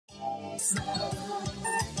Good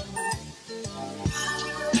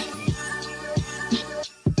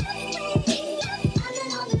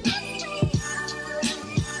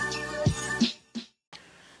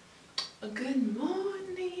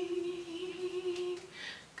morning,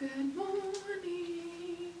 good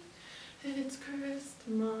morning, it's Christmas,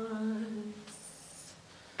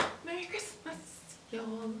 Merry Christmas,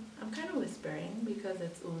 y'all. I'm kind of whispering because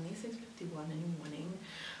it's only 6:51 in the morning.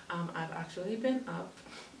 I've actually been up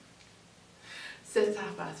since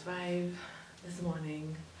 5:30 this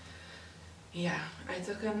morning. Yeah, I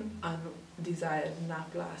took an undesired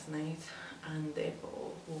nap last night and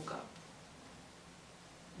therefore woke up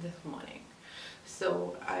this morning.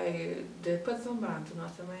 So I did put some bantu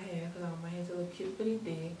knots in my hair because I want my hair to look cute for the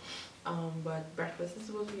day. But breakfast is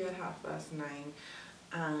supposed to be at 9:30,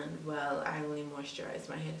 and well, I only moisturized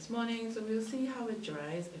my hair this morning, so we'll see how it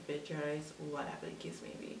dries, if it dries, whatever the case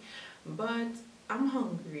may be. But I'm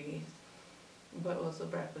hungry, but also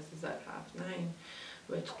breakfast is at 9:30,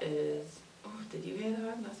 which is, oh, did you hear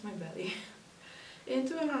that? That's my belly. In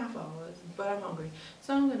 2.5 hours, but I'm hungry,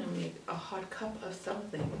 so I'm gonna make a hot cup of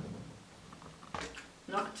something.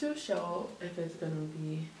 Not too sure if it's gonna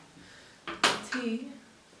be tea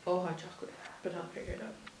or hot chocolate, but I'll figure it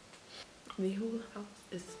out. The whole house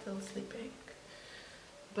is still sleeping,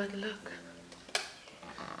 but look,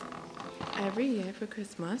 every year for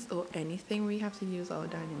Christmas or anything we have to use our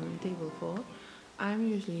dining room table for, I'm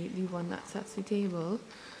usually the one that sets the table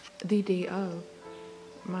the day of.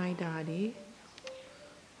 My daddy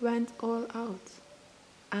went all out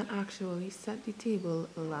and actually set the table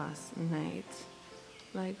last night.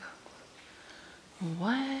 Like,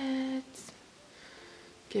 what?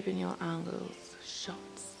 Keeping your angles short.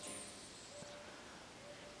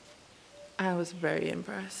 I was very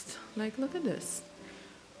impressed. Like, look at this.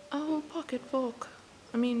 Oh, pocket fork.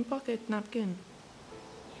 Pocket napkin.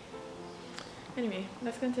 Anyway,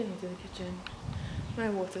 let's continue to the kitchen. My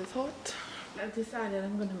water is hot. I've decided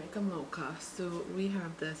I'm gonna make a mocha. So we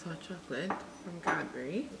have this hot chocolate from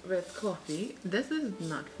Cadbury with coffee. This is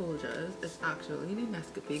not Folgers, it's actually the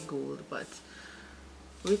Nescafe Gold, but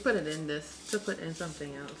we put it in this to put in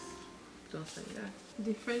something else. Don't say that.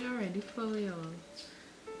 The fridge already full, y'all.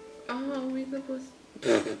 Oh, we supposed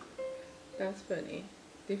that's funny.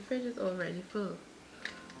 The fridge is already full.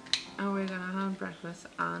 And we're gonna have breakfast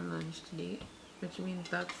and lunch today, which means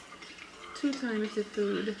that's 2 times the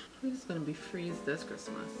food. We're just gonna be freezed this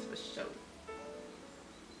Christmas for sure.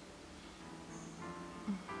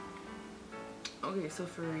 Okay, so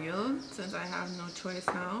for real, since I have no choice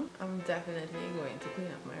now, I'm definitely going to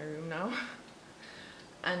clean up my room now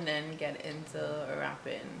and then get into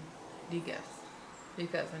wrapping the gifts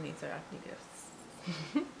because I need to wrap the gifts.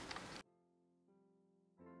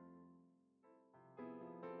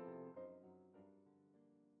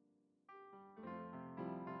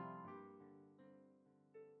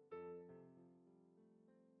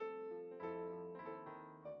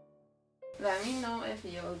 Let me know if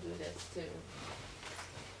you'll do this too.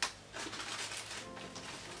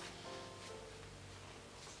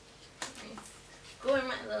 Let me go in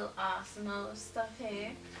my little arsenal of stuff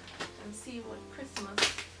here and see what Christmas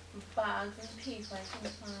bags and paper I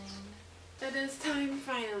can find. It is time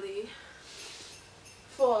finally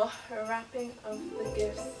for wrapping of the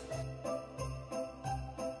gifts.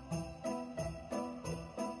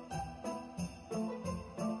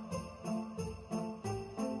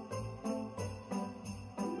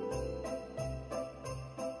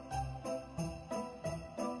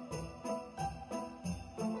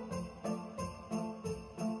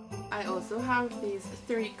 I also have these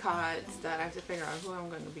 3 cards that I have to figure out who I'm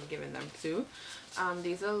going to be giving them to.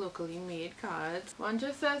 These are locally made cards. One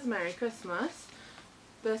just says Merry Christmas.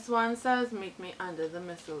 This one says Meet Me Under the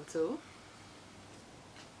Mistletoe.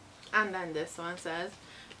 And then this one says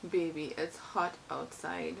Baby, It's Hot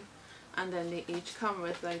Outside. And then they each come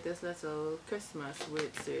with like this little Christmas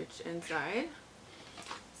word search inside.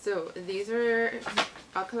 So these are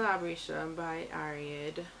a collaboration by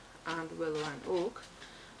Ariad and Willow and Oak.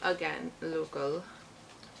 Again, local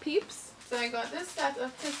peeps. So I got this set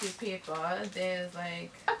of tissue paper. There's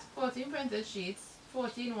like 14 printed sheets,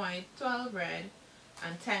 14 white, 12 red,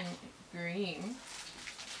 and 10 green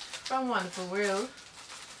from Wonderful World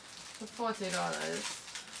for $40.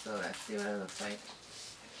 So let's see what it looks like.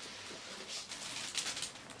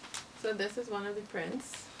 So this is one of the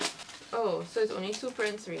prints. Oh, so it's only 2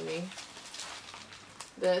 prints really.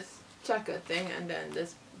 This checkered thing and then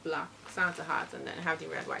this black Santa hat, and then have the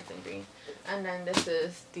red, white, and green. And then this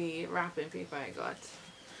is the wrapping paper I got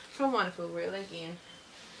from Wonderful World again.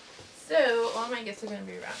 So all my gifts are going to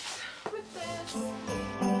be wrapped with this.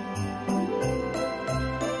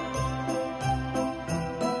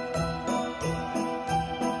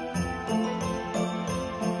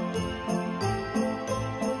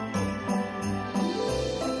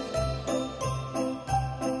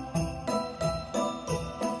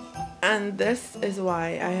 And this is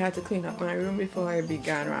why I had to clean up my room before I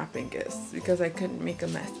began wrapping gifts, because I couldn't make a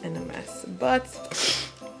mess in a mess. But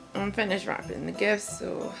I'm finished wrapping the gifts,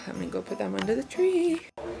 so let me go put them under the tree.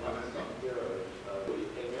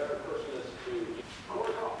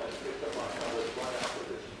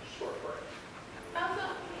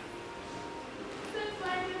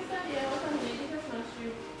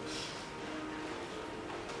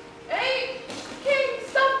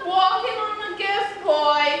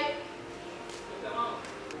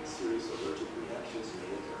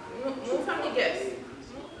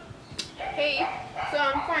 Hey, so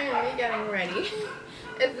I'm finally getting ready.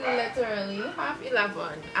 It's literally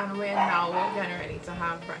 11:30 and we're now getting ready to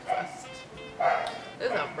have breakfast. This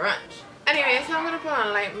is a brunch. Anyway, so I'm gonna put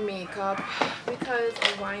on light makeup because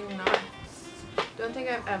why not? Don't think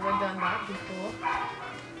I've ever done that before,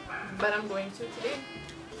 but I'm going to today.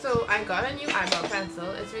 So I got a new eyebrow pencil.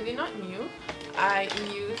 It's really not new. I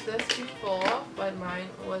used this before, but mine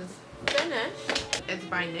was finished. It's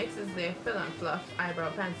by NYX. It's their Fill and Fluff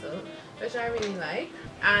eyebrow pencil, which I really like.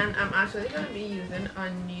 And I'm actually going to be using a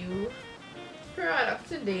new product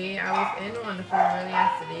today. I was in Wonderful World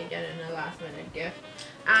yesterday getting a last minute gift,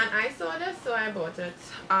 and I saw this, so I bought it.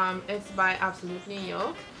 It's by Absolute New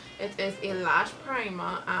York. It is a lash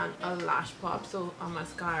primer and a lash pop, so a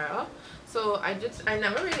mascara. So I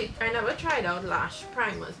never tried out lash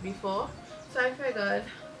primers before, so I figured,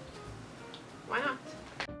 why not?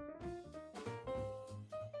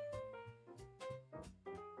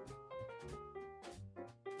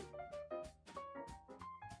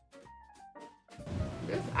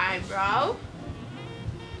 This eyebrow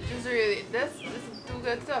is really, this is too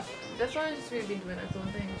good stuff. This one is just really doing its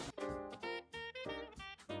own thing.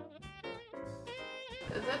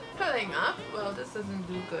 Is it filling up? Well, this doesn't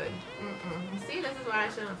do good. See, this is why I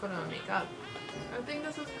shouldn't put on makeup. I think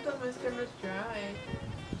this is because my skin was dry.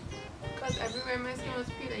 Because everywhere my skin was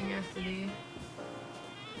peeling yesterday.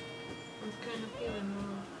 I was kind of peeling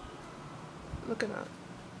now. Look at that.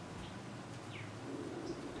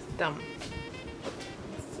 It's dumb.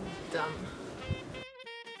 It's so dumb.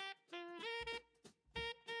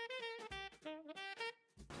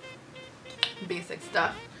 Basic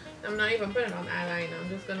stuff. I'm not even putting on eyeliner. I'm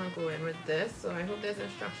just gonna go in with this. So I hope there's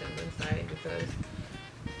instructions inside, because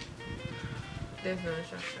there's no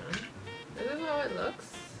instruction. This is how it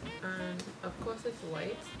looks, and of course it's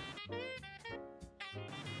white.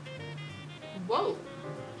 Whoa!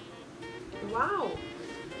 Wow!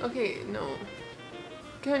 Okay, no.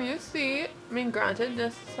 Can you see? I mean, granted,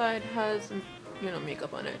 this side has, you know,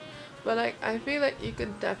 makeup on it, but like, I feel like you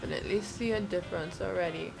could definitely see a difference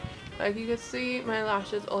already. Like, you could see my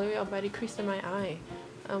lashes all the way up by the crease in my eye,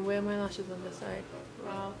 and where are my lashes on this side.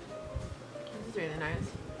 Wow, this is really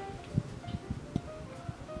nice.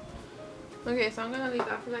 Okay, so I'm gonna leave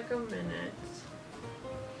that for like a minute.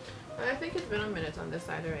 But I think it's been a minute on this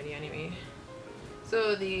side already anyway.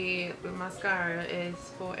 So the mascara is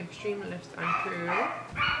for extreme lift and curl.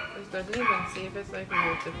 It doesn't even say if it's like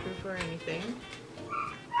waterproof or anything.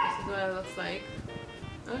 This is what it looks like.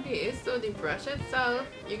 Okay, so the brush itself,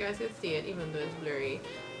 you guys can see it even though it's blurry.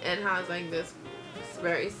 It has like this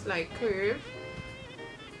very slight curve,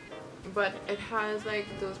 but it has like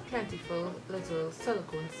those plentiful little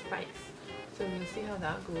silicone spikes. So we'll see how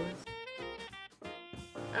that goes.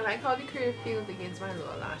 I like how the curve feels against my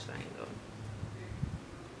lower lash line though.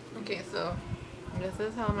 Okay, so this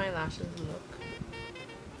is how my lashes look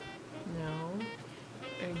now.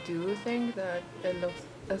 I do think that it looks,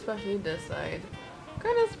 especially this side,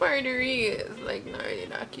 kind of spidery. It's like not really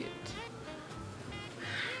that cute,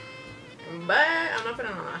 but I'm not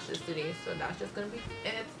putting on lashes today, so that's just gonna be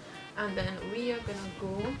it. And then we are gonna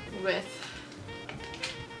go with,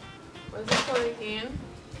 what's it called again?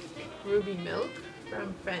 Ruby Milk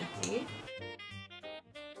from Fenty.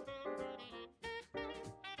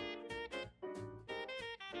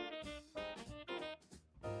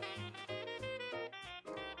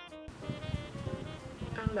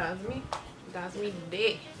 And that's me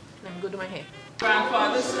today. Let me go do my hair.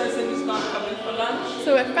 Grandfather says that he's not coming for lunch.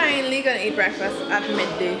 So we're finally gonna eat breakfast at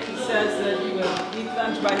midday. He says that he will eat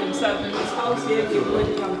lunch by himself in his house here if you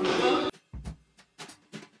would come today.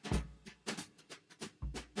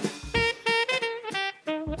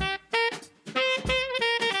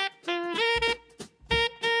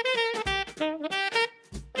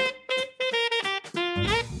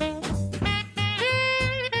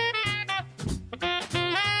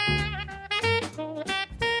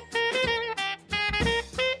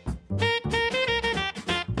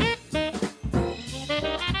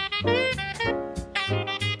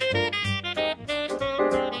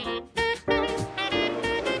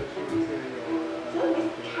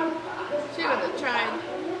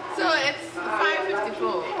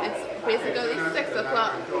 basically 6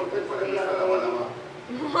 o'clock.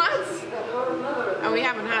 What? And we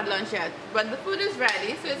haven't had lunch yet. But the food is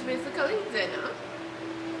ready, so it's basically dinner.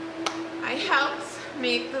 I helped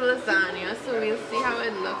make the lasagna, so we'll see how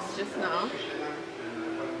it looks just now.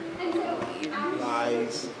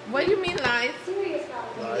 Lies. What do you mean lies?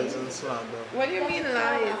 Lies and slander. What do you mean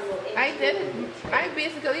lies? I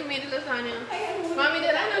basically made the lasagna. Mommy,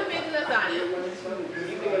 did I not make the lasagna?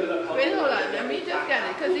 Wait, hold on. Let me just get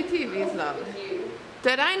it because the TV is loud.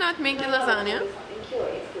 Did I not make the lasagna?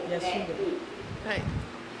 Yes, you did. Right.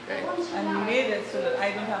 Right. And you made it so that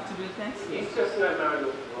I don't have to do it next year.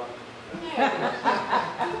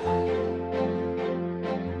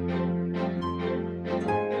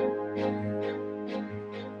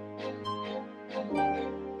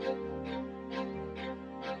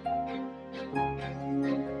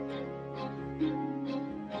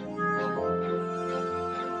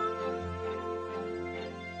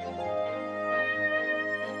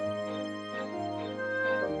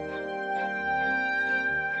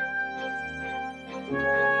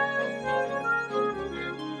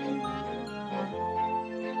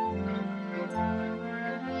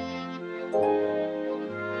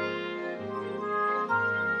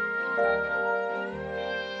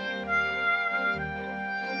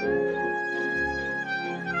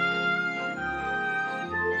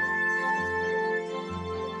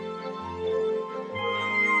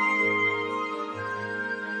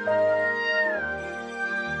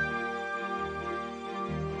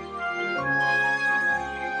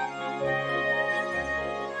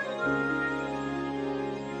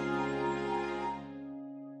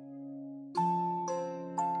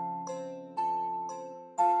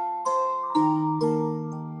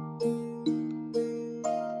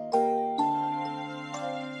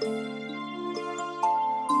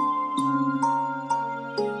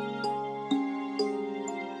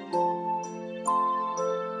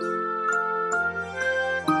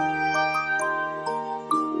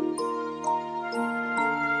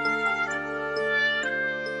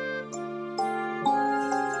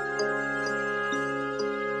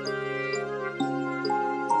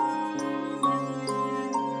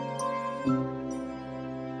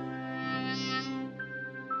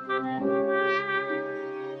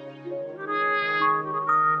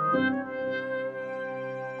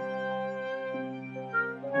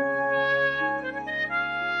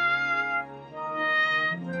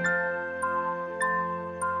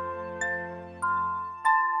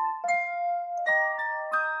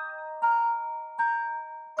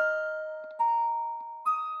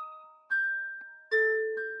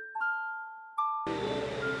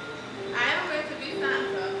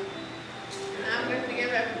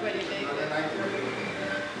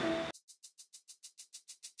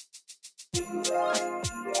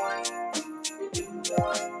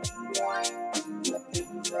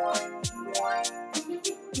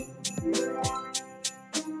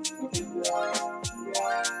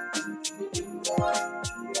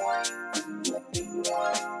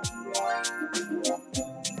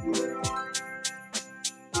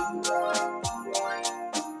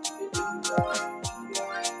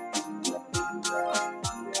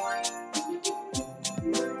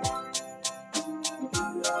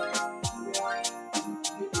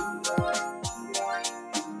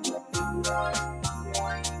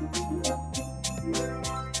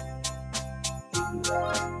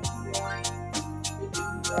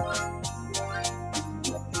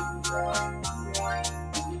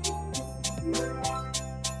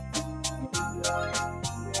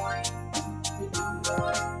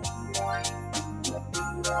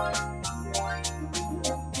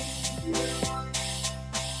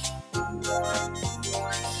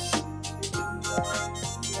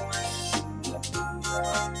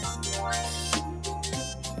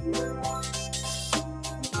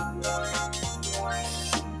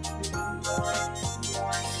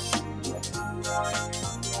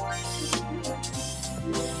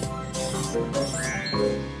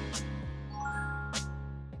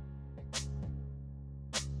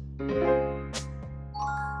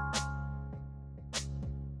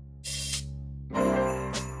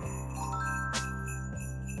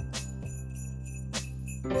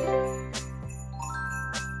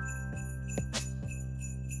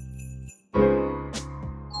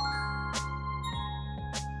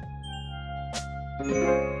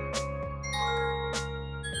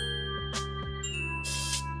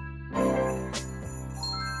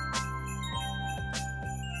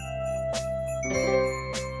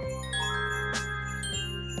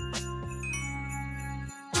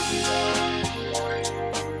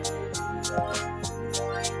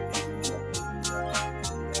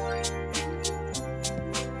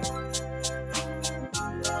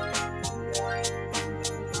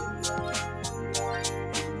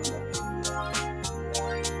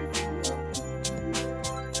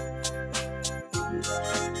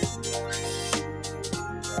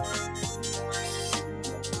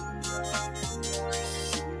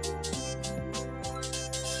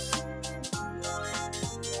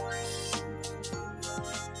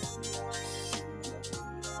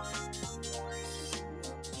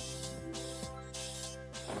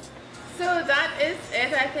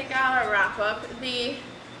 it, I think I'll wrap up the...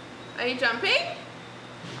 Are you jumping?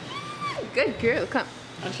 Good girl, come.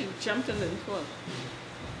 And she jumped in the phone.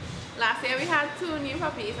 Last year we had 2 new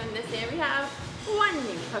puppies, and this year we have 1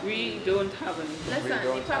 new puppy. We don't have any.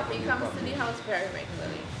 Listen, the puppy comes to the house very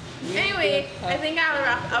regularly. Anyway, I think I'll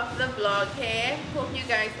wrap up the vlog here. Hope you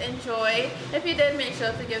guys enjoyed. If you did, make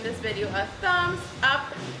sure to give this video a thumbs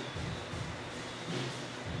up.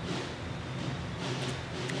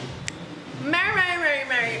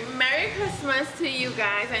 Merry Christmas to you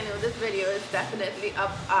guys. I know this video is definitely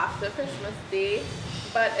up after Christmas Day,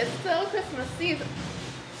 but it's still Christmas season.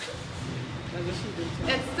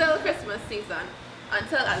 It's still Christmas season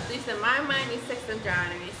until, at least in my mind, the 6th of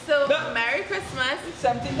January. So, Merry Christmas. It's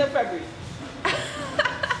 17th of February.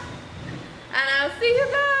 And I'll see you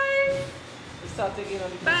guys. We start again on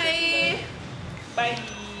the Bye. Bye.